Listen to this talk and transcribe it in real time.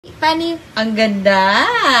Pani, ang ganda.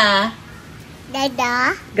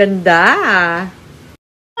 Dada. Ganda.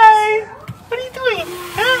 Hi. What are you doing?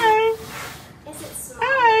 Hi.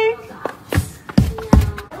 Hi.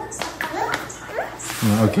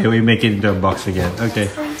 Okay, we make it into a box again. Okay.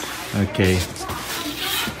 Okay.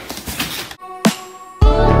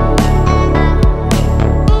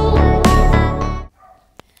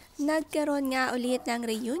 Nagkaroon nga ulit ng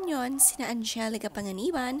reunion sina Angelica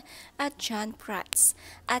Panganiban at John Prats.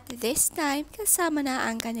 At this time, kasama na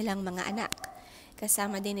ang kanilang mga anak.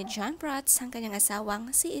 Kasama din ni John Prats ang kanyang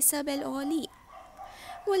asawang si Isabel Oli.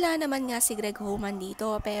 Wala naman nga si Greg Homan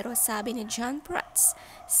dito pero sabi ni John Prats,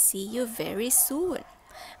 "See you very soon."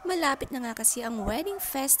 Malapit na nga kasi ang wedding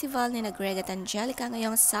festival ni Greg at Angelica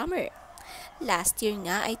ngayong summer. Last year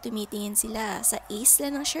nga ay tumitingin sila sa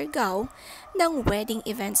isla ng Siargao ng wedding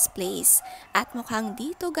events place at mukhang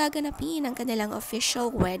dito gaganapin ang kanilang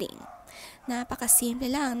official wedding.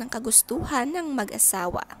 Napakasimple lang ng kagustuhan ng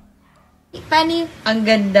mag-asawa. Pani, ang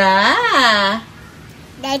ganda.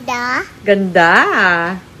 Dada. Ganda.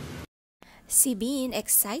 Si Bean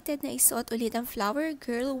excited na isuot ulit ang flower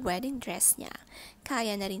girl wedding dress niya.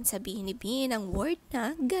 Kaya na rin sabihin ni Bean ang word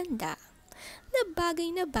na ganda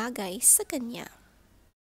na bagay sa kanya.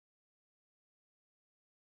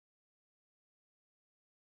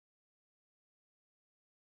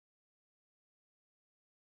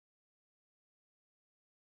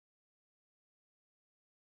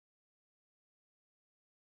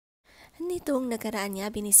 Nitong nakaraan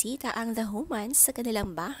niya binisita ang The Humans sa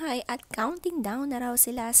kanilang bahay at counting down na raw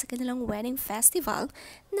sila sa kanilang wedding festival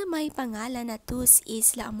na may pangalan na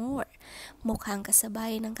Isla Lapit. Mukhang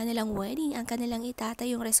kasabay ng kanilang wedding ang kanilang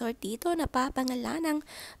itatayong resort dito na papangalanang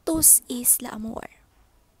Isla Lapit.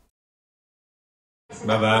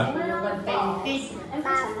 Baba, Papa.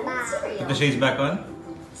 put the shades back on.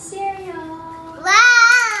 Wow!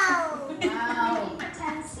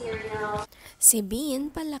 Si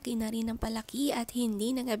Bean palaki na rin ng palaki at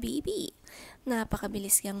hindi nagabibi.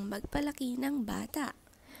 Napakabilis niyang magpalaki ng bata.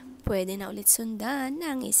 Pwede na ulit sundan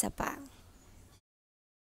ng isa pa.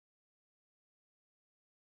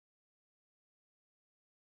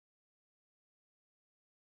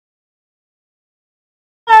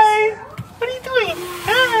 Hi. What are you doing?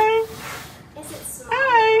 Hi.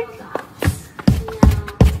 Hi.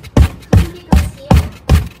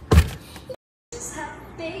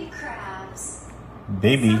 Big crabs.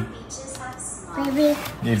 Baby, Beaches have small Baby.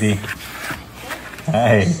 baby.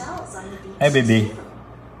 Hi. shells on the beach. Hi, baby.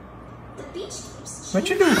 The beach keeps What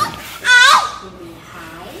you do? chilly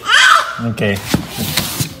high, Okay.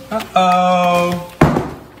 Uh-oh.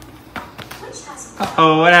 which has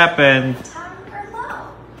Uh-oh, what happened? bottom or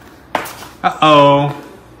low. Uh-oh.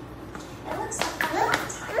 It looks like a little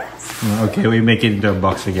times. Okay, we make it into a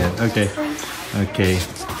box again. Okay. Okay.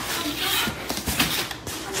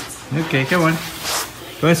 Okay, come on.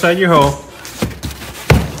 Go inside your hole.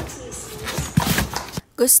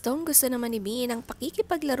 Gustong-gusto naman ni Bean ang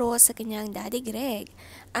pakikipaglaro sa kanyang daddy Greg.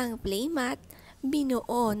 Ang playmat,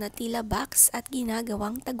 binuo na tila box at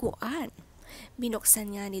ginagawang taguan.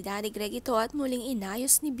 Binuksan nga ni daddy Greg ito at muling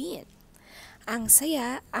inayos ni Bean. Ang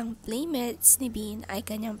saya, ang playmates ni Bean ay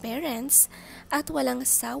kanyang parents at walang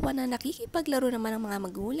sawa na nakikipaglaro naman ang mga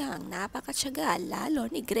magulang. Napakatyaga lalo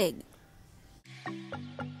ni Greg.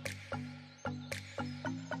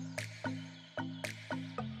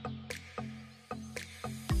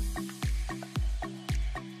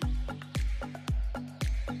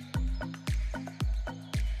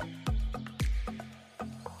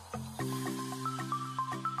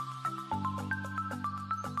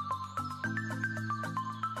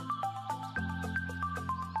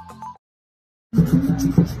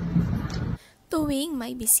 Tuwing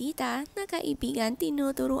may bisita na kaibigan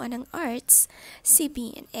tinuturuan ng arts, si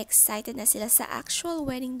Bean excited na sila sa actual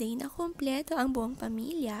wedding day na kumpleto ang buong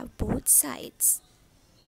pamilya, both sides.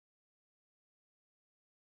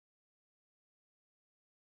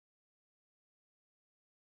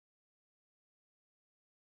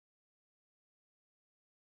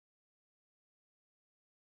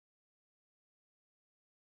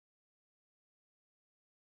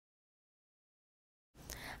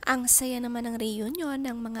 Ang saya naman ng reunion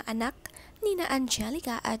ng mga anak ni na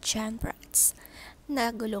Angelica at John Prats.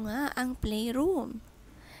 Nagulo nga ang playroom,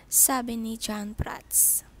 sabi ni John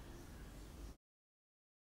Prats.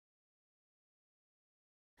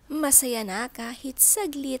 Masaya na kahit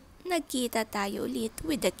saglit nagkita tayo ulit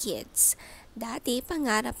with the kids. Dati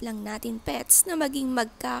pangarap lang natin pets na maging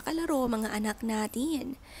magkakalaro mga anak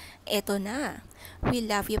natin. Eto na. We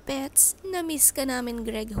love you pets. Na-miss ka namin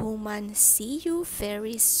Greg Homan. See you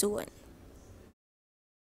very soon.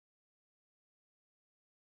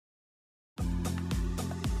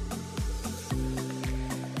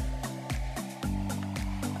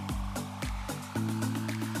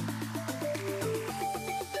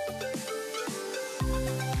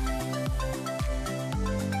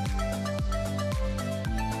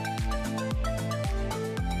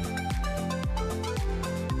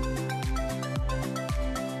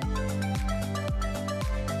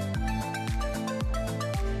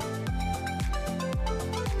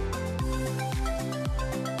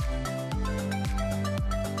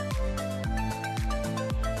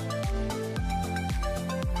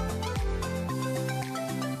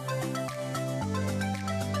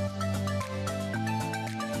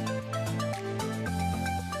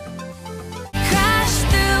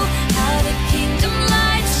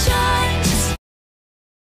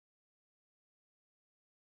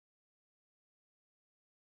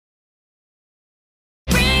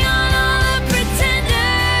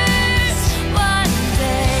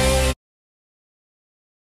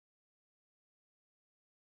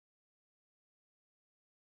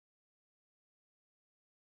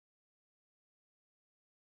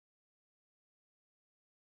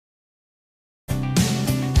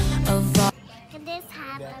 this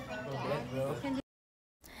happen again?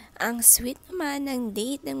 Ang sweet naman ng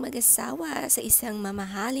date ng mag-asawa sa isang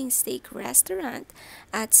mamahaling steak restaurant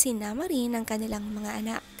at sinama rin ang kanilang mga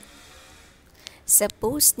anak. Sa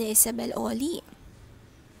post ni Isabel Oli,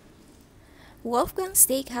 Wolfgang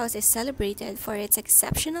Steakhouse is celebrated for its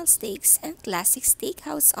exceptional steaks and classic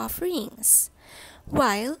steakhouse offerings,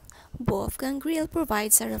 while Wolfgang Grill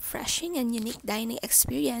provides a refreshing and unique dining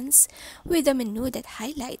experience with a menu that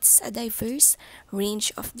highlights a diverse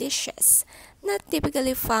range of dishes not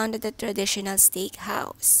typically found at a traditional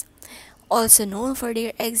steakhouse. Also known for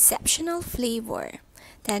their exceptional flavor,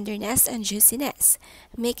 tenderness, and juiciness,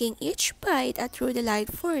 making each bite a true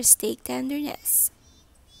delight for steak tenderness.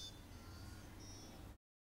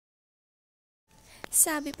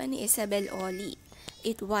 Sabi pa ni Isabel Oli,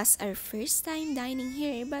 "It was our first time dining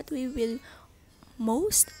here but we will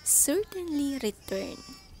most certainly return."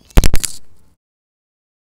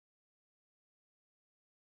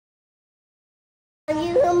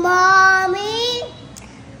 You, mommy,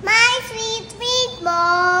 my sweet, sweet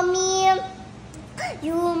mommy.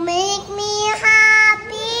 You make me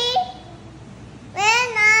happy when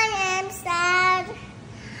I am sad.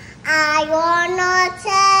 I wanna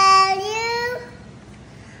tell you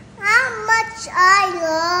how much I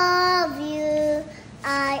love you.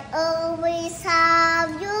 I always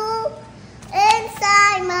have you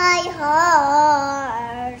inside my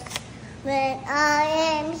heart. When I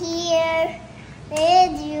am here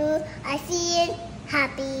with you, I feel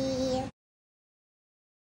happy.